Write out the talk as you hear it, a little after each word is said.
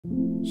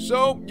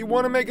So, you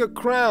want to make a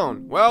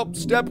crown? Well,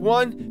 step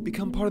one,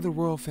 become part of the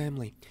royal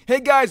family. Hey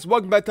guys,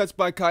 welcome back to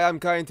TutsByKai. I'm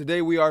Kai, and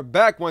today we are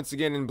back once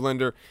again in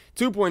Blender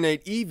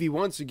 2.8 Eevee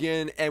once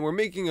again, and we're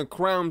making a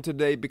crown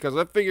today because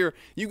I figure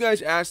you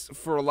guys asked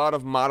for a lot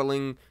of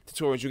modeling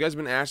tutorials. You guys have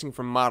been asking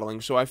for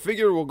modeling, so I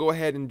figure we'll go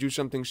ahead and do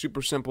something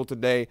super simple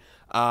today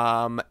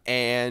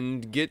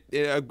and get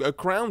a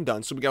crown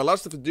done. So we got a lot of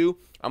stuff to do.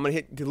 I'm going to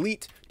hit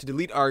delete to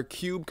delete our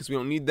cube because we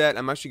don't need that.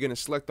 I'm actually going to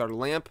select our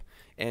lamp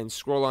and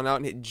scroll on out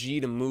and hit G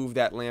to move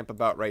that lamp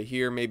about right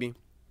here maybe.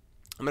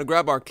 I'm going to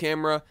grab our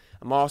camera.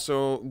 I'm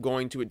also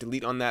going to hit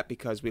delete on that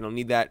because we don't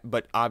need that,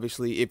 but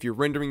obviously if you're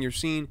rendering your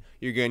scene,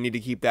 you're going to need to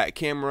keep that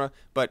camera,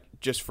 but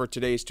just for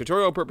today's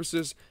tutorial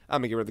purposes,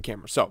 I'm going to get rid of the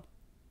camera. So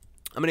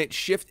I'm going to hit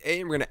Shift A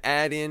and we're going to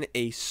add in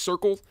a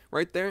circle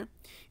right there.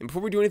 And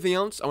before we do anything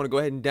else, I want to go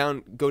ahead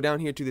and go down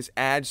here to this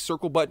Add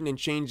Circle button and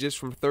change this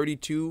from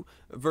 32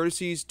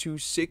 vertices to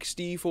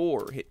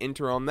 64. Hit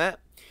Enter on that.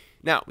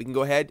 Now, we can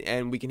go ahead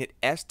and we can hit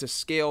S to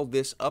scale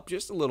this up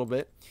just a little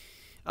bit.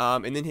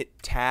 And then hit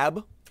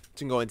Tab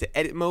to go into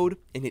Edit mode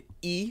and hit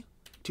E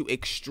to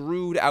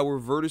extrude our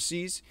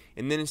vertices.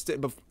 And then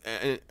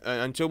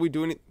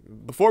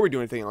before we do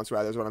anything else,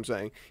 rather, is what I'm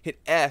saying, hit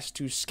S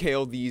to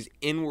scale these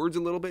inwards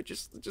a little bit.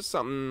 Just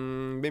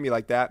something maybe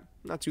like that.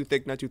 Not too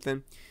thick, not too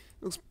thin.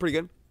 Looks pretty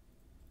good.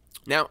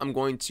 Now, I'm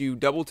going to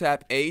double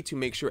tap A to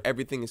make sure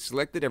everything is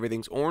selected,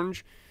 everything's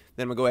orange.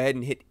 Then I'm going to go ahead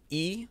and hit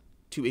E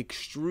to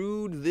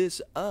extrude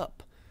this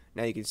up.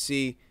 Now you can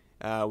see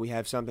we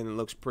have something that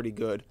looks pretty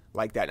good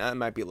like that. Now it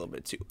might be a little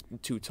bit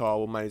too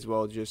tall. We might as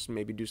well just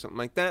maybe do something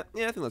like that.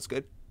 Yeah, I think that's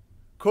good.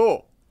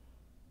 Cool.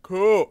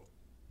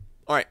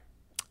 Alright,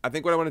 I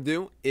think what I want to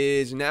do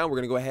is now we're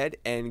going to go ahead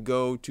and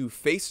go to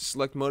face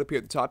select mode up here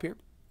at the top here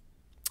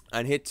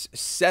and hit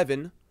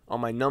 7 on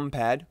my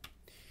numpad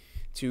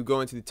to go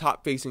into the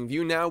top facing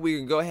view. Now we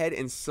can go ahead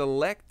and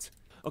select.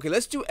 Okay,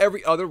 let's do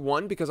every other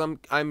one because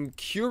I'm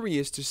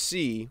curious to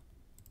see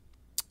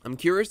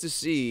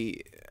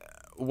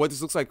what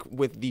this looks like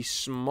with the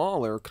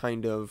smaller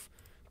kind of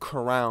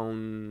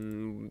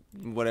crown,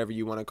 whatever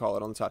you want to call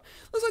it, on the top.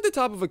 Looks like the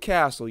top of a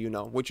castle, you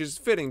know, which is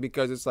fitting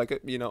because it's like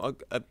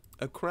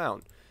a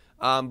crown.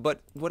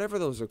 But whatever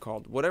those are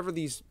called, whatever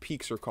these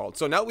peaks are called.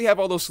 So now we have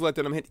all those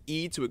selected. I'm gonna hit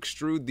E to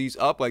extrude these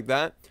up like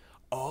that.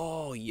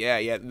 Oh yeah,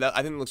 I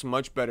think it looks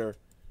much better.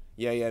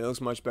 Yeah, it looks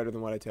much better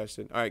than what I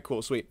tested. All right,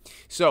 cool, sweet.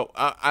 So,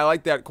 I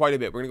like that quite a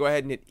bit. We're going to go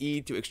ahead and hit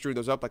E to extrude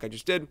those up like I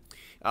just did.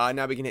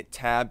 Now we can hit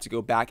Tab to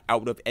go back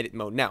out of edit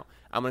mode. Now,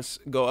 I'm going to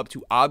go up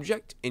to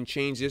Object and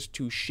change this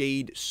to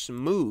Shade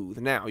Smooth.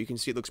 Now, you can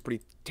see it looks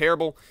pretty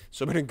terrible.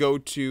 So, I'm going to go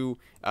to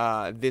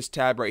this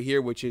tab right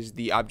here, which is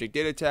the Object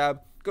Data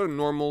tab. Go to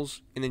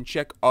Normals, and then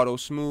check Auto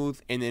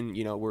Smooth, and then,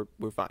 you know,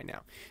 we're fine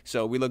now.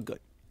 So, we look good.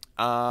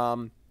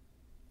 I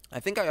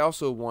think I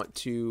also want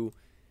to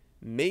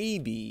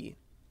maybe,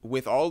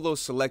 with all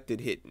those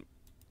selected, hit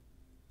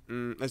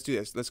let's do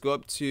this. Let's go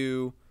up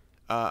to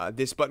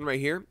this button right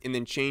here and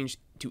then change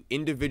to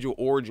individual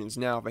origins.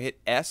 Now if I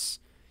hit S,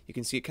 you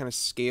can see it kind of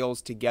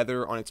scales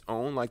together on its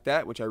own like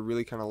that, which I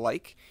really kind of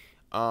like.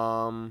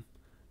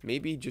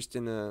 Maybe just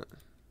in a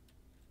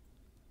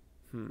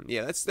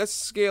yeah, let's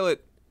scale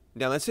it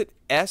down. Let's hit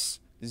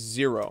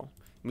S0.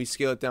 We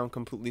scale it down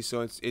completely so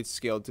it's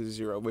scaled to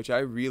 0, which I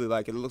really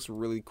like. It looks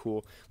really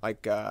cool,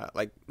 like not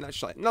like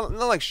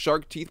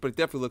shark teeth, but it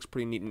definitely looks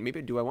pretty neat. And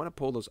maybe do I want to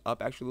pull those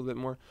up actually a little bit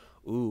more?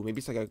 Ooh, maybe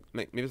it's like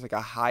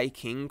a high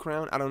king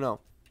crown. I don't know.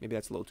 Maybe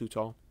that's a little too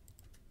tall.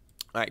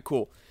 All right,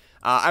 cool.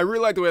 I really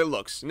like the way it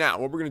looks. Now,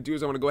 what we're gonna do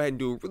is I'm gonna go ahead and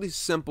do a really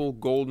simple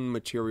golden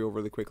material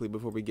really quickly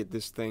before we get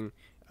this thing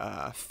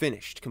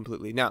finished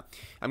completely. Now,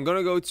 I'm going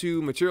to go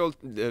to material,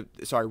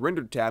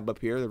 rendered tab up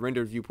here, the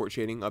rendered viewport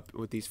shading up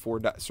with these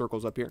 4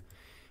 circles up here.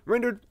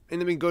 Rendered,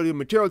 and then we can go to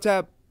material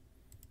tab,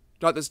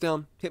 drop this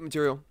down, hit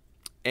material,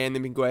 and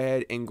then we can go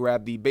ahead and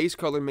grab the base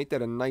color, make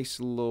that a nice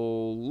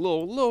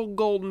little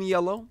golden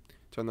yellow.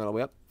 Turn that all the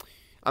way up.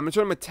 I'm going to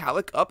turn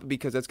metallic up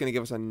because that's going to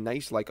give us a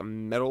nice like a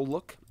metal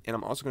look. And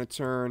I'm also going to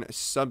turn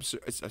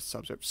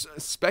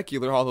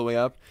specular all the way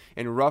up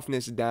and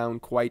roughness down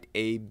quite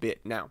a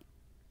bit. Now,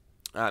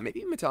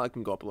 maybe metallic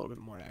can go up a little bit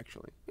more,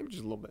 actually. Maybe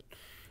just a little bit.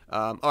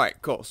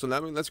 Alright, cool. So now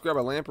let's grab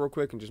our lamp real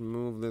quick and just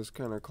move this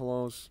kind of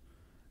close.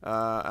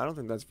 I don't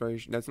think that's I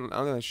don't think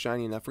that's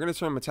shiny enough. We're going to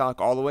turn metallic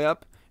all the way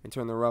up and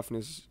turn the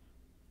roughness.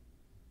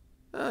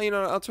 You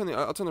know, I'll turn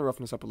the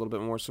roughness up a little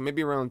bit more. So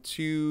maybe around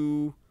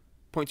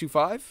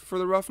 2.25 for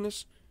the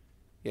roughness.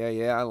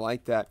 Yeah, I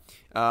like that.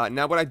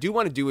 Now, what I do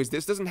want to do is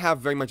this doesn't have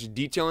very much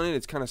detail in it.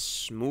 It's kind of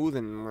smooth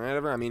and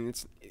whatever. I mean,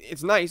 it's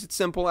nice. It's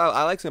simple.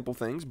 I like simple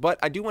things, but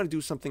I do want to do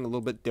something a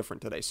little bit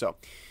different today. So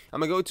I'm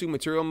going to go to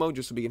material mode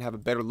just so we can have a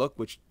better look,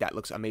 which that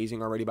looks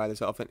amazing already by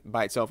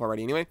itself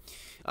already anyway.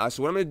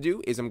 So what I'm going to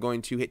do is I'm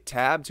going to hit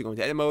Tab to go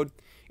into edit mode,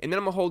 and then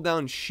I'm going to hold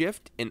down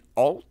Shift and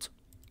Alt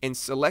and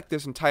select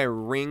this entire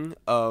ring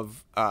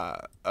of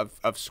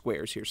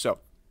squares here. So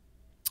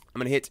I'm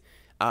going to hit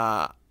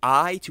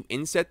I to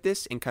inset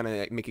this and kind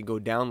of make it go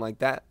down like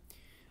that.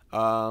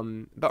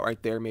 About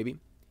right there maybe.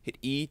 Hit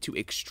E to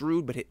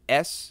extrude, but hit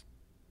S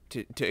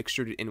to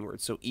extrude it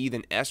inwards. So E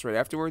then S right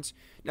afterwards.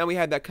 Now we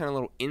had that kind of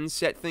little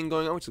inset thing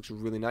going on, which looks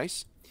really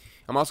nice.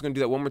 I'm also going to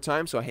do that one more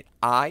time. So I hit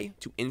I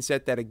to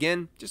inset that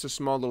again, just a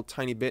small little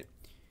tiny bit.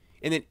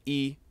 And then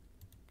E,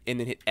 and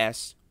then hit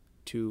S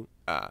to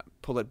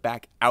pull it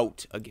back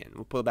out again.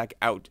 We'll pull it back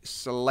out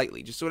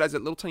slightly, just so it has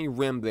that little tiny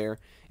rim there,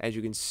 as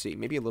you can see.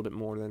 Maybe a little bit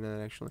more than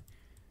that, actually.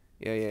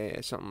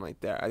 Yeah, something like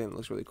that. I think it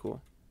looks really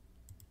cool.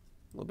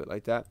 A little bit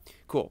like that.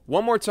 Cool.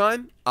 One more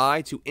time.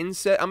 I to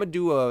inset. I'm going to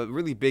do a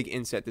really big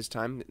inset this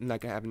time.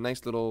 Like I have a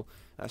nice little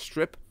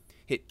strip.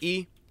 Hit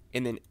E,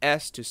 and then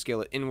S to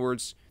scale it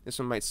inwards. This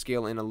one might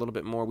scale in a little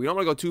bit more. We don't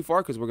want to go too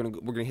far because we're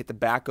gonna hit the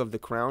back of the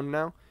crown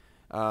now.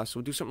 So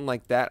we'll do something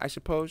like that, I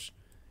suppose.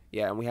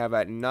 Yeah, and we have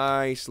that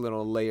nice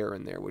little layer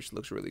in there, which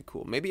looks really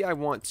cool. Maybe I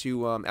want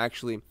to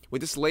actually,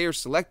 with this layer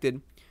selected,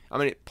 I'm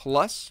going to hit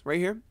plus right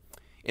here.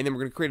 And then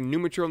we're going to create a new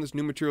material, and this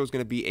new material is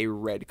going to be a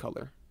red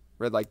color.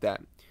 Red like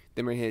that.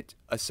 Then we're going to hit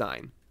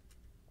assign.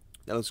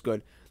 That looks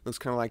good. Looks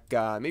kind of like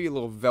maybe a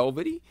little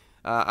velvety.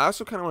 I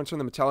also kind of want to turn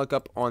the metallic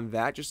up on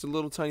that just a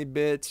little tiny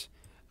bit.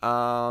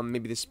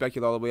 Maybe the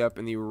specular all the way up,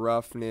 and the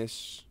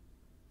roughness.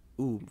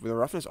 Ooh, the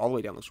roughness all the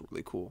way down looks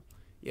really cool.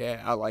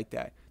 Yeah, I like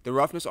that. The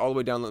roughness all the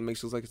way down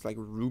makes it look like it's like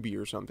ruby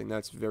or something.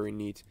 That's very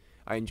neat.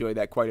 I enjoy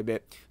that quite a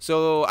bit.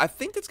 So I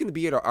think that's going to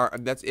be it.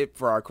 That's it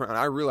for our crown.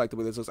 I really like the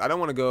way this looks. I don't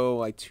want to go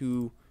like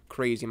too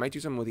crazy. I might do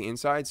something with the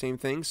inside. Same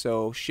thing.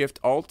 So Shift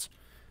Alt,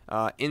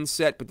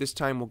 inset, but this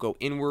time we'll go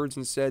inwards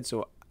instead.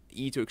 So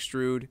E to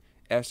extrude,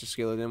 S to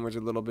scale it inwards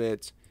a little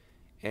bit,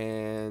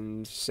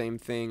 and same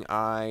thing.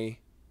 I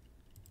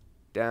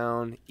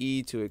down,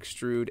 E to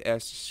extrude,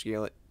 S to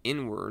scale it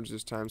inwards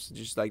this time. So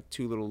just like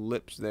two little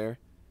lips there.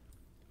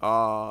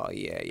 Oh,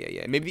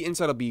 yeah. Maybe the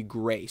inside will be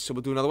gray. So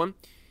we'll do another one.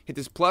 Hit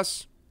this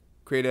plus,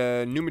 create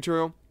a new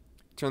material,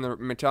 turn the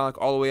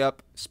metallic all the way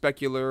up,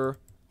 specular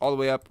all the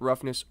way up,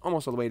 roughness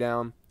almost all the way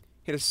down.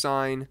 Hit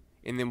assign,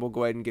 and then we'll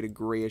go ahead and get a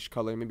grayish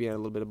color. Maybe add a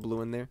little bit of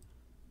blue in there.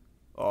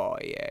 Oh,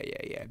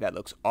 yeah. That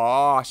looks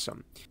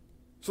awesome.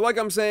 So like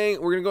I'm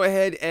saying, we're going to go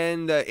ahead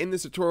and end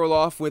this tutorial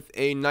off with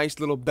a nice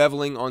little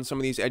beveling on some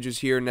of these edges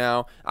here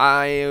now.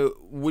 I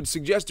would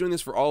suggest doing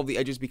this for all of the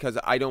edges because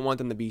I don't want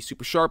them to be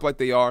super sharp like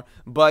they are.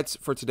 But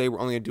for today, we're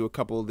only going to do a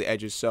couple of the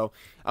edges. So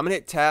I'm going to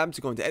hit Tab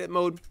to go into Edit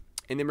Mode.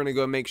 And then we're going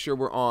to go make sure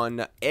we're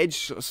on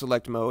Edge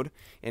Select Mode.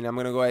 And I'm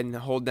going to go ahead and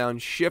hold down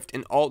Shift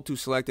and Alt to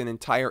select an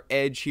entire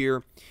edge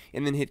here.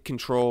 And then hit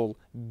Control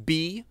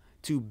B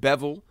to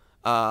bevel.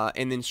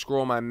 And then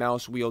scroll my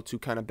mouse wheel to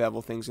kind of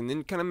bevel things, and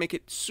then kind of make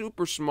it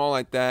super small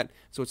like that,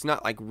 so it's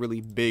not like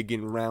really big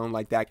and round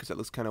like that, because that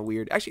looks kind of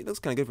weird. Actually, it looks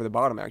kind of good for the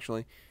bottom,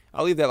 actually.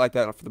 I'll leave that like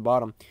that for the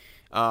bottom.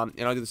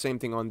 And I'll do the same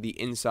thing on the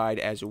inside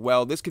as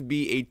well. This could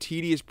be a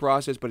tedious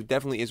process, but it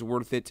definitely is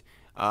worth it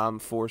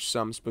for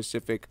some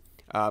specific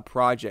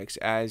projects,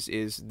 as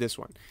is this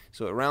one.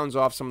 So it rounds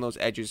off some of those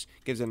edges,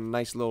 gives it a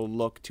nice little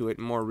look to it,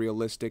 more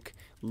realistic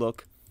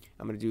look.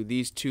 I'm going to do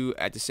these two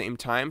at the same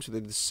time, so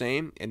they're the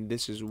same, and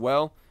this as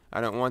well.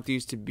 I don't want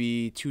these to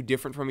be too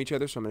different from each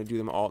other, so I'm going to do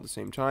them all at the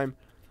same time.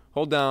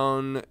 Hold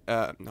down,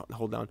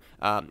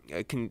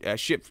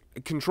 Shift,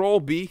 Control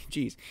B,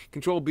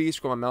 Control B,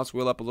 scroll my mouse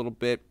wheel up a little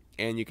bit,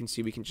 and you can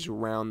see we can just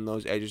round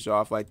those edges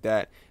off like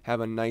that,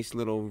 have a nice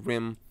little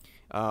rim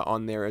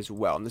on there as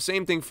well. And the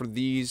same thing for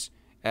these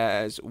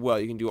as well.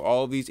 You can do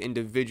all of these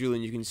individually,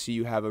 and you can see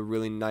you have a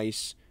really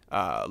nice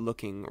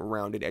looking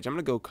rounded edge. I'm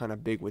going to go kind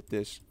of big with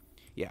this.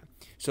 Yeah,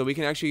 so we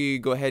can actually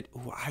go ahead.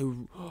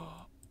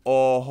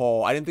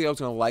 Oh, I didn't think I was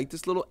going to like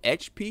this little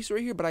etch piece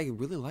right here, but I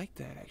really like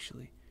that,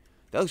 actually.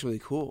 That looks really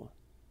cool.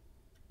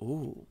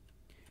 Ooh.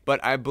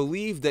 But I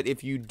believe that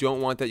if you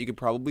don't want that, you could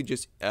probably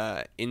just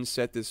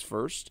inset this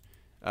first,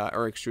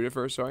 or extrude it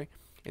first, sorry,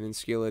 and then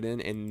scale it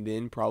in, and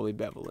then probably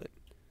bevel it.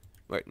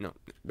 Wait, no,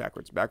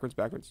 backwards. There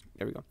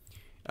we go.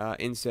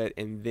 Inset,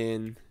 and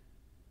then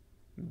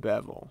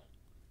bevel.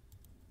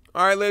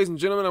 All right, ladies and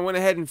gentlemen, I went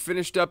ahead and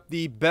finished up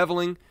the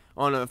beveling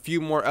on a few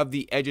more of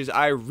the edges.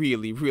 I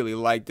really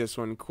like this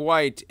one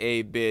quite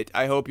a bit.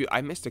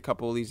 I missed a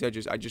couple of these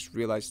edges. I just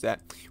realized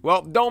that.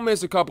 Well, don't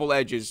miss a couple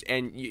edges,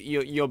 and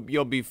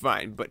you'll be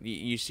fine. But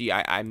you see,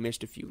 I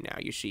missed a few now.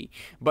 You see,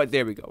 but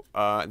there we go.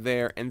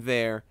 There,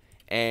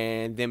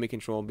 and then we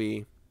Control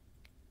B,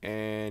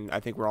 and I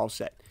think we're all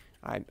set.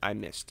 I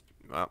missed.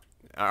 Well.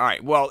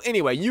 Alright, well,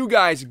 anyway, you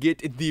guys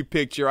get the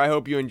picture. I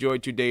hope you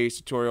enjoyed today's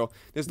tutorial.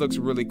 This looks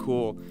really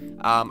cool.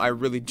 I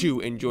really do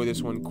enjoy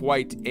this one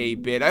quite a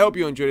bit. I hope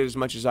you enjoyed it as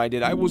much as I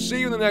did. I will see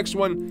you in the next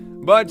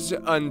one, but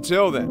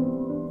until then,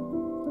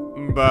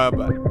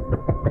 bye-bye.